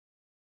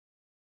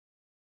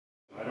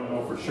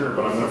for sure,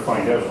 but I'm going to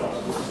find out.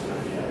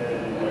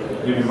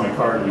 Give you my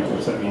card, you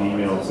can send me an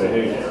email and say,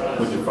 hey,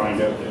 what'd you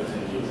find out?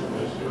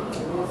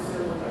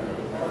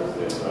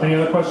 Any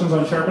other questions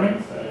on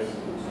sharpening?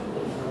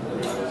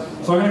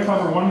 So I'm going to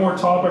cover one more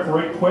topic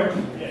right quick,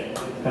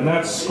 and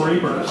that's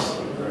scrapers.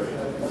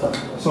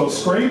 So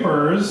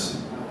scrapers,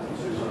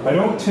 I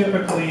don't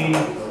typically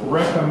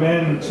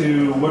recommend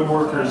to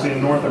woodworkers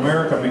in North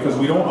America because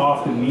we don't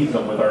often need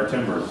them with our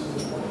timbers,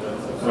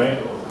 right?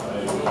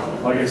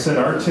 Like I said,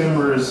 our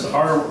timbers,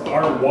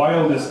 our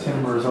wildest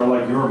timbers are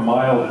like your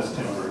mildest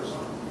timbers.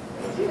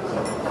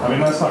 I mean,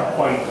 that's not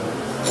quite,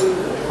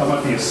 that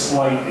might be a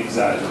slight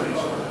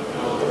exaggeration.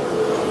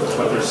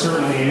 But there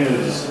certainly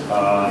is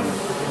a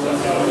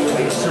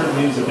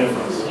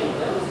difference.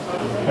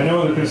 I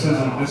know that this is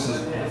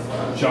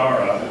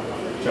Jara,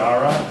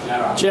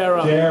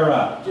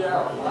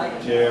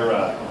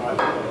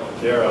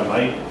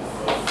 mate.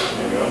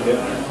 There you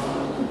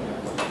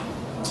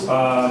go.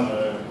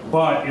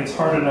 But it's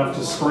hard enough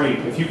to scrape.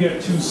 If you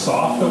get too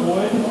soft a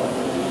wood,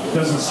 it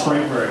doesn't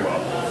scrape very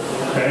well.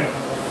 Okay?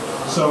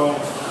 So,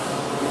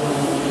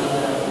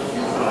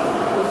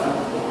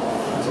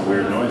 that's a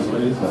weird noise.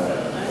 What is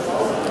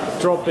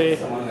that? Drop bear.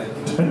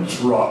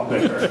 Drop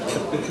bear.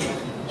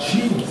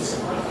 Jeez.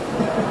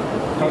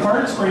 A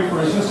hard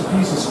scraper is just a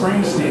piece of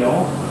spring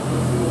steel,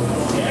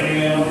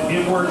 and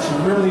it works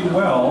really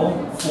well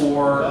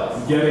for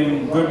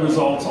getting good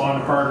results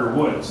on harder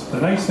woods. The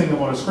nice thing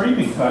about a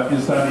scraping cut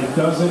is that it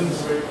doesn't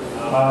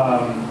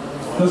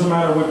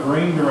matter what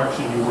grain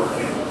direction you work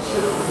in.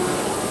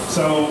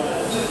 So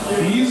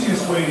the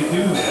easiest way to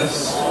do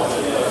this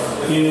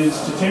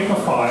is to take a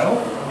file,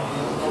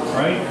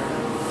 right?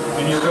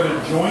 And you're going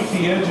to joint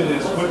the edge of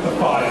this with the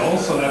file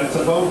so that it's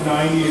about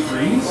 90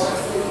 degrees,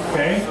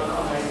 okay?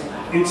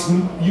 It's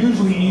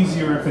usually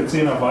easier if it's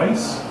in a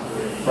vise,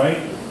 right?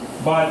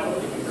 But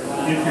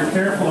if you're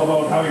careful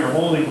about how you're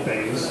holding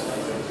things,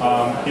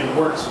 it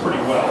works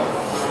pretty well,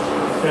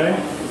 okay?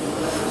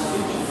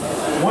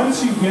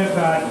 Once you get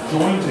that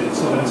jointed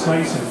so that it's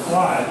nice and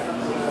flat,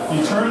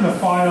 you turn the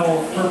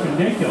file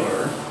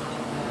perpendicular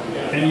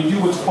and you do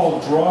what's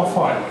called draw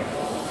filing.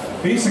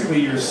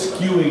 Basically, you're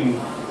skewing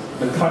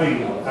the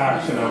cutting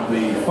action of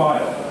the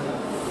file,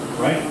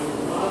 right?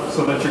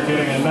 So that you're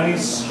getting a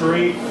nice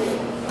straight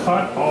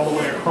cut all the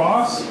way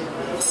across,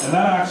 and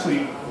that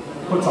actually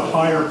puts a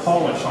higher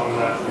polish on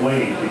that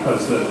blade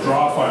because the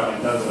draw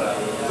filing does that.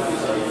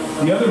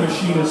 The other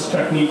machinist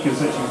technique is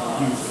that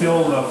you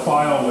fill the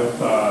file with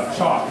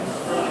chalk,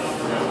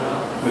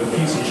 with a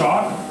piece of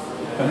chalk,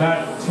 and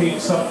that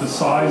takes up the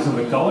size of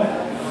the gullet,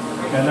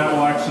 and that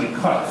will actually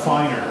cut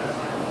finer.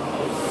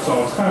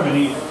 So it's kind of a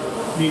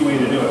neat way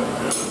to do it.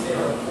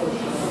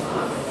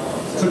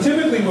 So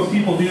typically what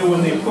people do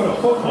when they put a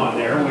hook on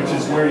there, which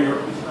is where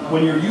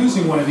when you're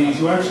using one of these,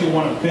 you actually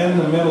want to bend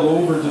the metal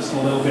over just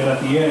a little bit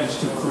at the edge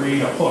to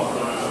create a hook.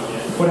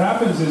 What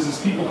happens is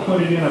people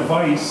put it in a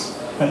vise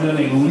and then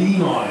they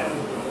lean on it,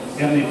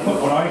 and they put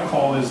what I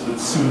call is the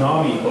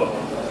tsunami hook.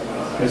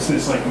 It's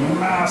this like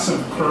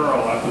massive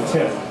curl at the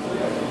tip.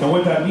 And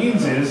what that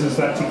means is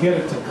that to get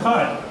it to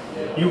cut,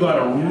 you got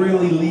to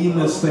really lean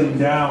this thing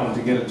down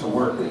to get it to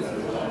work.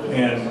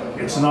 And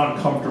it's not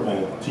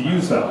comfortable to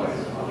use that way,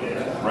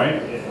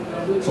 right?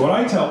 So what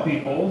I tell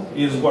people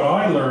is what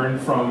I learned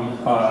from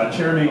a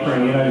chair maker in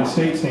the United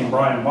States named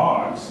Brian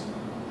Boggs.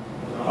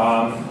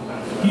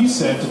 He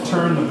said to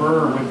turn the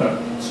burr with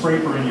a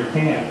scraper in your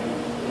hand,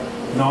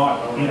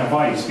 not in a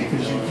vise,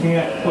 because you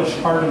can't push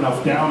hard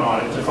enough down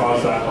on it to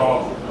cause that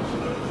problem.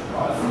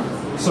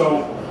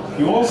 So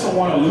you also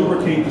want to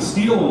lubricate the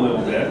steel a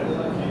little bit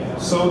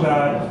so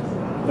that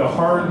the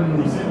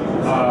hardened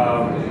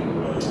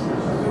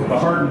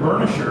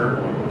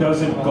burnisher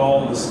doesn't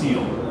gall the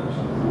steel.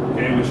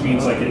 Okay, which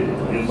means like it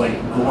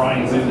like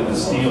grinds into the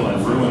steel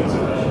and ruins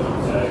it.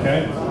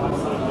 Okay?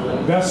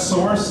 Best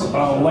source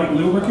of light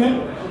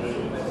lubricant,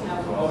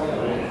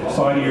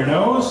 side of your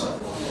nose.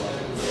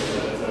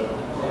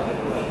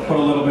 Put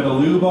a little bit of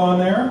lube on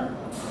there.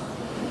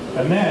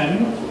 And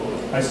then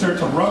I start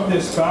to rub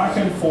this back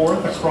and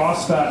forth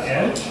across that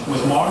edge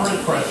with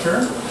moderate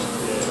pressure.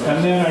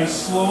 And then I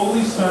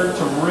slowly start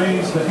to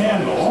raise the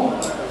handle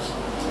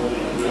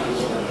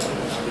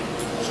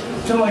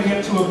until I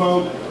get to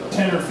about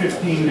 10 or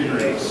 15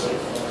 degrees.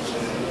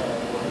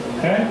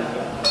 Okay?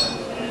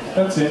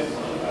 That's it. I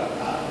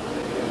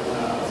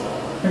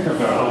think I've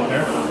got it out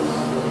there.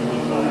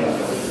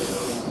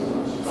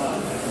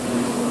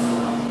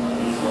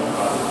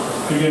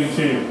 You're getting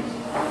shaved.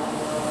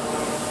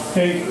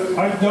 Okay,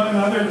 I've done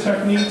other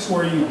techniques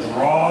where you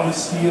draw the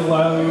steel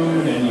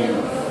out and you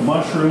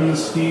mushroom the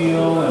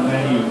steel and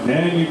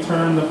then you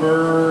turn the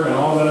burr and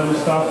all that other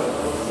stuff.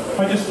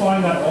 I just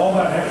find that all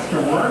that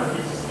extra work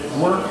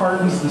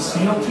hardens the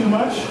steel too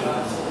much,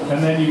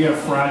 and then you get a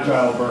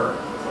fragile burr,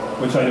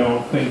 which I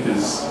don't think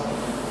is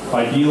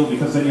ideal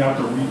because then you have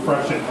to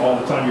refresh it all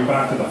the time you're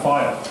back to the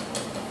file.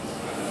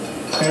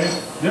 Okay,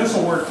 this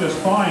will work just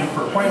fine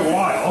for quite a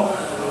while.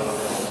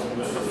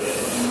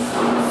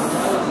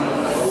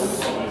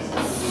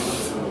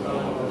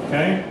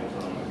 Okay,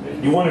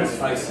 You want it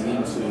facing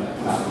into.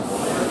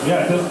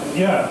 Yeah, it does.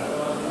 Yeah,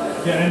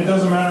 and it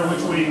doesn't matter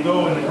which way you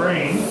go in the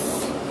grain.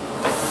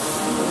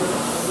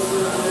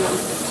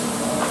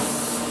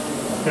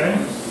 Okay.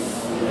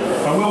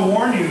 I will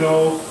warn you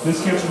though,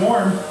 this gets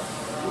warm.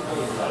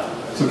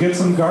 So get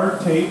some guard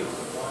tape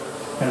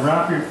and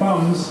wrap your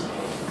thumbs,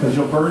 because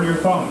you'll burn your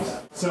thumbs.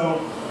 So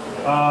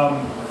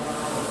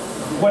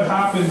what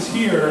happens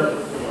here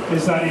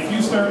is that if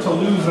you start to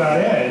lose that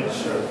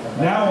edge,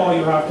 now all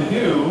you have to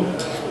do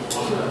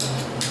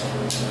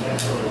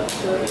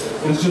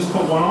is just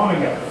put one on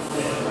again.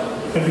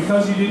 And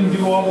because you didn't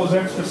do all those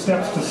extra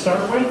steps to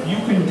start with, you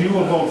can do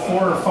about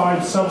 4 or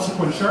 5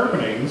 subsequent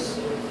sharpenings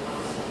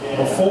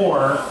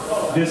before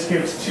this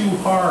gets too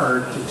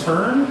hard to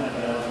turn.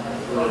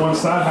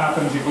 Once that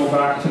happens, you go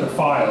back to the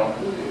file,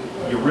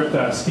 you rip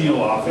that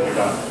steel off and you're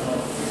done.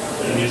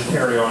 And you just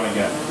carry on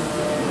again.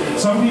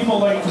 Some people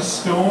like to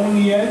stone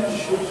the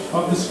edge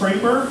of the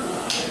scraper,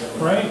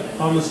 right,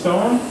 on the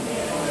stone.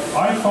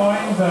 I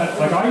find that,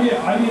 like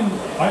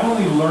I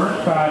only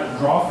learned that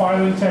draw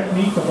filing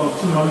technique about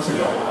 2 months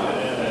ago.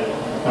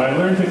 And I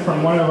learned it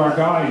from one of our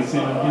guys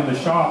in the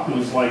shop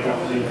who's like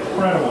an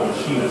incredible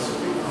machinist.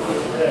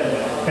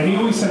 And he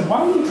always said, why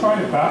don't you try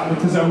it back?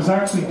 Because I was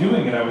actually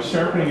doing it. I was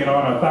sharpening it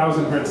on a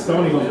 1,000 grit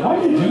stone. He goes, why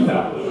do you do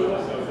that?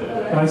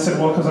 And I said,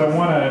 well, because I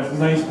want a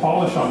nice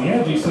polish on the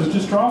edge. He says,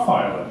 just draw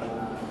file it.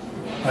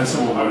 I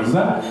said, well, how does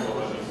that?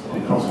 He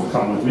goes, well,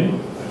 come with me.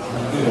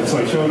 And so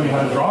he showed me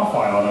how to draw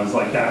file, and I was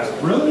like, that's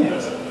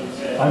brilliant.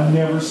 I'm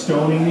never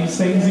stoning these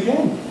things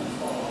again.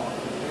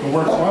 It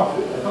works well.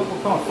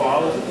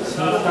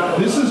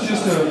 This is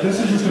just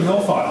a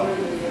mill file,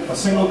 a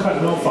single cut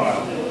mill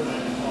file.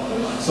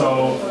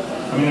 So,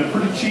 I mean, they're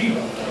pretty cheap.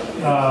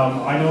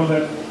 I know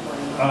that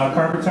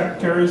Carbatec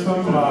carries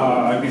them.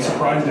 I'd be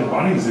surprised if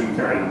Bunny's didn't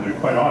carry them, to be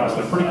quite honest.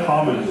 They're pretty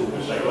common.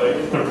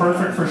 They're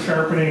perfect for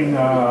sharpening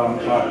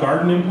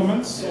garden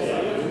implements,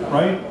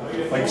 right?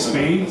 Like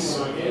spades.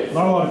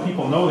 Not a lot of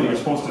people know that you're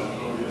supposed to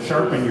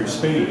sharpen your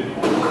spade.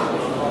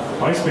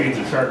 My spades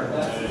are sharp.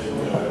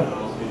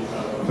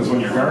 Because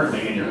when you're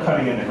gardening and you're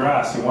cutting in the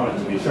grass, you want it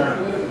to be sharp.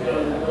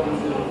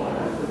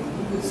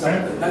 So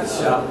that's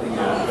sharpening a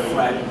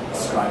flat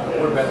scraper.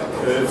 What about the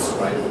curved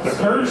scraper? The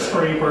curved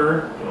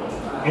scraper,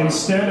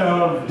 instead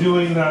of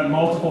doing that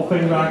multiple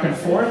thing back and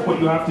forth, what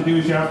you have to do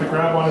is you have to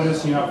grab onto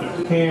this and you have to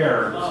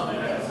pair.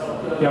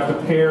 You have to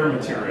pair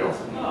material,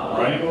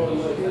 right?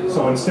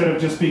 So instead of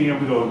just being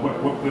able to go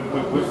whip, whip, whip,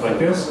 whip, whip like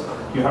this,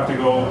 you have to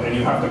go and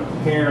you have to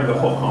pair the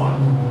hook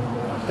on.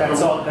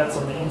 That's on the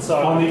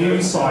inside. On the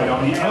inside.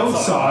 On the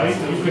outside,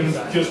 you can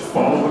just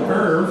follow the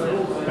curve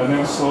and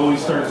then slowly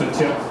start to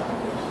tip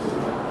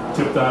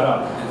that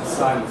up. And the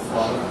same with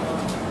filing.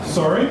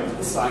 Sorry?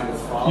 The same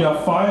with filing. Yeah,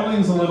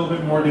 filing's a little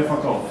bit more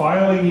difficult.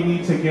 Filing, you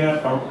need to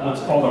get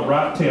what's called a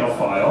rat tail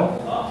file,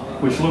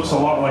 which looks a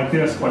lot like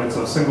this, but it's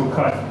a single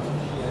cut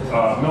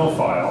mill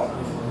file.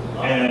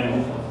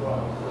 And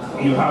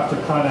you have to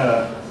kind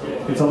of,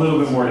 it's a little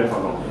bit more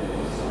difficult.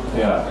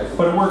 Yeah,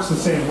 but it works the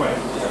same way.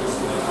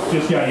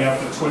 Just, yeah, you have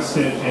to twist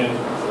it and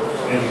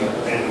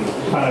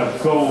kind of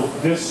go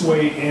this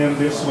way and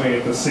this way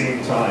at the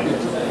same time,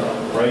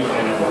 right?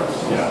 And it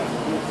works, yeah.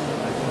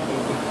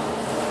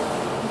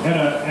 And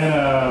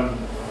a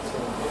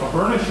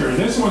burnisher,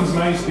 this one's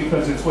nice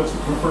because it's what's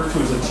referred to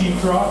as a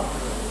teardrop,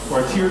 or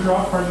a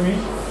teardrop, pardon me.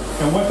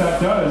 And what that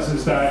does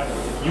is that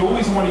you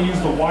always want to use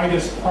the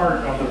widest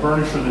part of the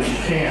burnisher that you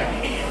can.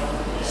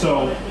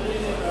 So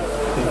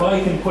if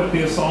I can put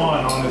this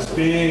on this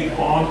big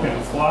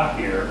honking flat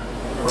here,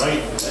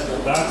 right,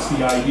 that's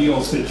the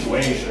ideal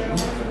situation,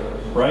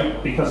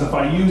 right? Because if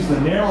I use the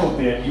narrow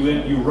bit,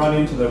 you run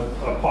into the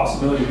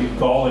possibility of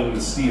galling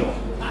the steel,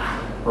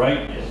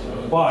 right?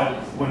 But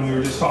when we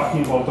were just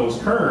talking about those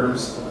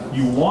curves,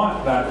 you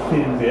want that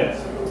thin bit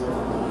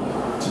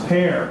to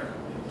pair.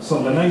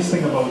 So the nice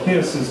thing about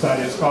this is that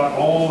it's got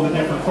all the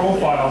different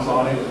profiles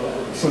on it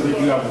so that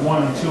you have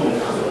one tool.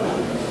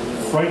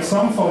 Right?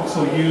 Some folks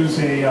will use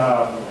a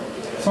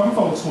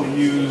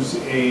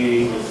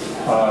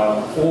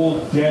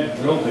old dead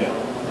drill bit.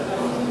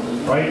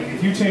 Right?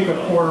 If you take a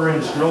 1/4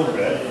 inch drill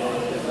bit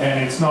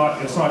and it's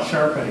not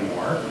sharp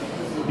anymore,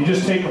 you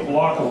just take a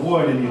block of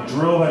wood and you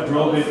drill that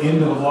drill bit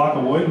into the block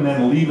of wood and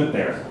then leave it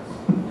there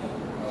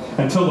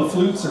until the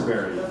flutes are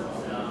buried.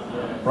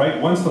 Right?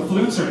 Once the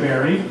flutes are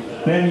buried,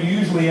 then you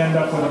usually end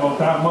up with about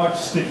that much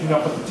sticking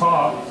up at the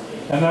top,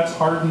 and that's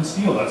hardened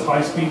steel. That's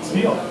high-speed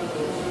steel.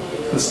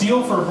 The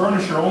steel for a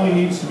burnisher only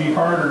needs to be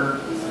harder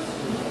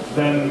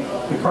than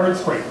the card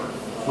scraper,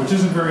 which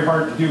isn't very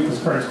hard to do because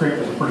card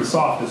scrapers are pretty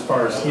soft as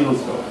far as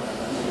steels go.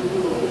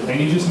 And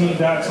you just need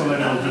that so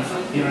that it'll be,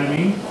 you know what I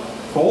mean?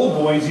 The old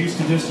boys used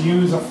to just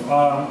use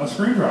a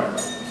screwdriver,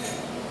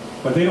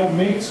 but they don't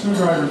make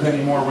screwdrivers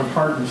anymore with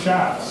hardened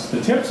shafts.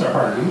 The tips are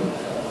hardened,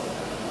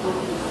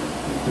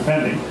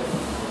 depending.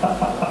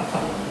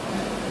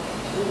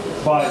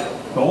 But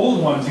the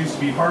old ones used to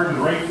be hardened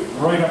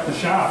right up the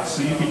shafts,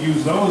 so you could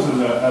use those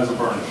as a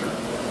burnisher.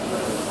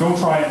 Don't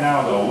try it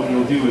now though. What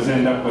you'll do is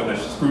end up with a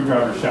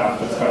screwdriver shaft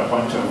that's got a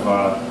bunch of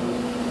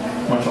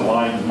bunch of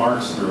lines and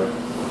marks through it.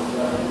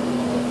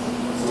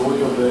 So all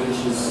your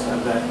burnishes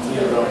have that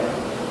tiered up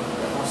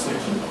cross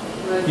section?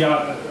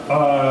 Yeah,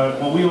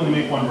 well, we only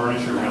make one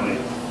burnisher really.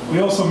 We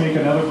also make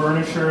another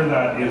burnisher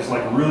that is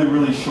like really,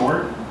 really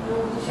short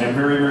and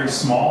very, very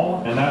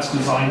small, and that's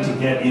designed to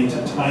get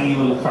into tiny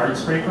little card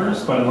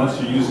scrapers, but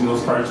unless you're using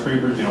those card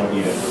scrapers, you don't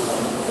need it.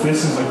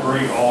 This is a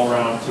great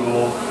all-around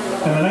tool.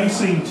 And the nice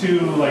thing too,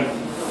 like,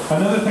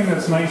 another thing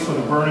that's nice with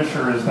a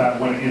burnisher is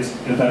that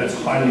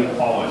it's highly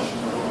polished,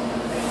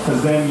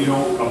 because then you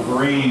don't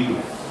abrade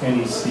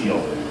any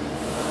steel,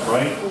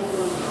 right?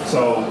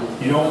 So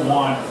you don't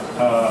want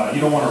a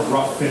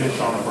rough finish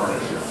on the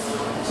burnisher.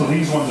 So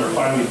these ones are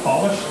highly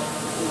polished,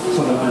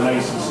 so that they're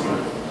nice and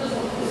smooth.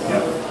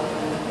 Yeah.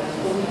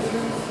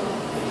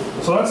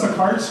 So that's the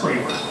card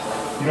scraper.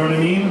 You know what I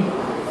mean?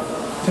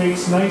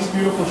 Takes nice,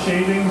 beautiful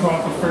shavings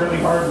off of fairly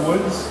hard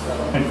woods,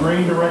 and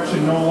grain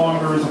direction no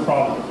longer is a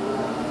problem.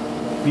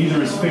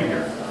 Neither is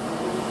figure,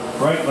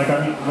 right? Like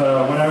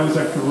when I was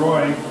at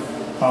Kuroy,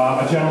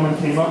 a gentleman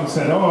came up and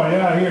said, "Oh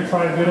yeah, here,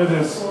 try a bit of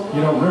this,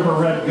 river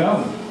red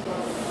gum."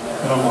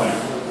 And I'm like,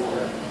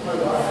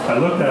 I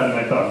looked at it and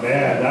I thought,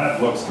 man,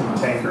 that looks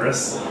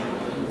cantankerous.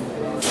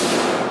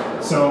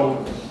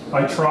 So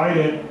I tried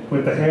it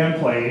with the hand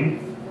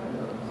plane.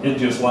 It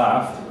just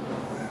laughed.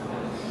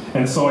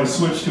 And so I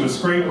switched to a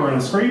scraper and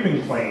a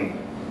scraping plane,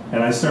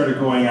 and I started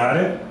going at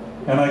it,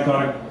 and I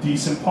got a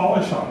decent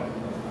polish on it.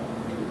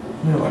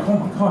 And you're like, oh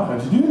my God,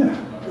 how'd you do that?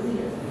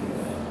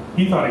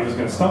 He thought he was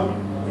going to stump me.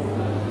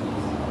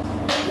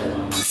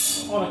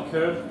 On a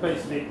curved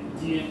piece of it,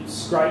 do you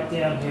scrape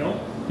downhill?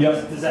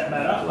 Yep. Does that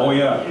matter? Oh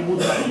yeah. It would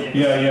matter,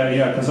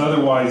 Yeah, because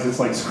otherwise it's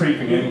like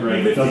scraping in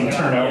grain. It doesn't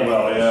turn out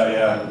well.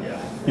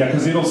 Yeah,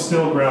 because it'll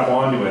still grab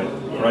onto it,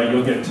 right?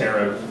 You'll get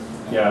tear out.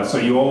 Yeah, so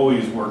you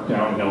always work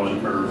downhill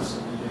in curves.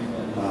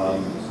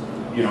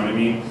 You know what I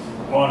mean?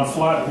 On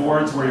flat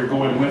boards where you're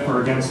going with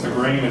or against the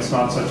grain, it's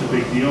not such a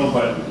big deal,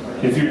 but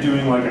if you're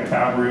doing like a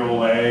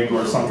cabriolet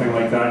or something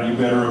like that, you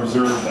better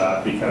observe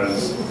that,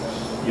 because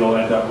you'll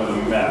end up with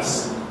a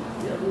mess.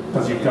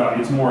 Because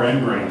it's more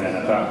end grain then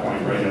at that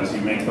point, right? As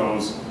you make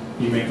those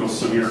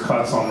severe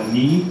cuts on the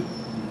knee,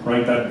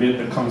 right? That bit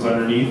that comes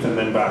underneath and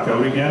then back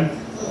out again.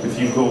 If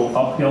you go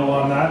uphill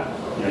on that,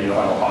 you'll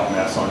have a hot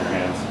mess on your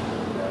hands.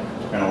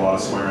 And a lot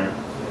of swearing.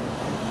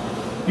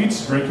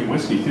 Beats drinking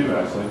whiskey too,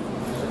 actually,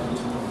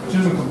 which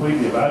isn't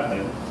completely a bad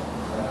thing.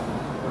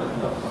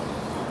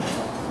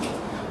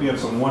 We have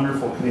some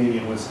wonderful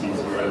Canadian whiskeys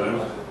where I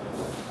live.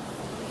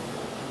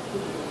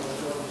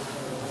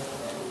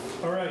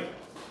 All right,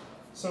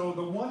 so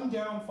the one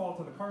downfall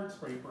to the card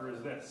scraper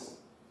is this: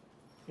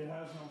 it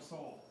has no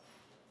sole.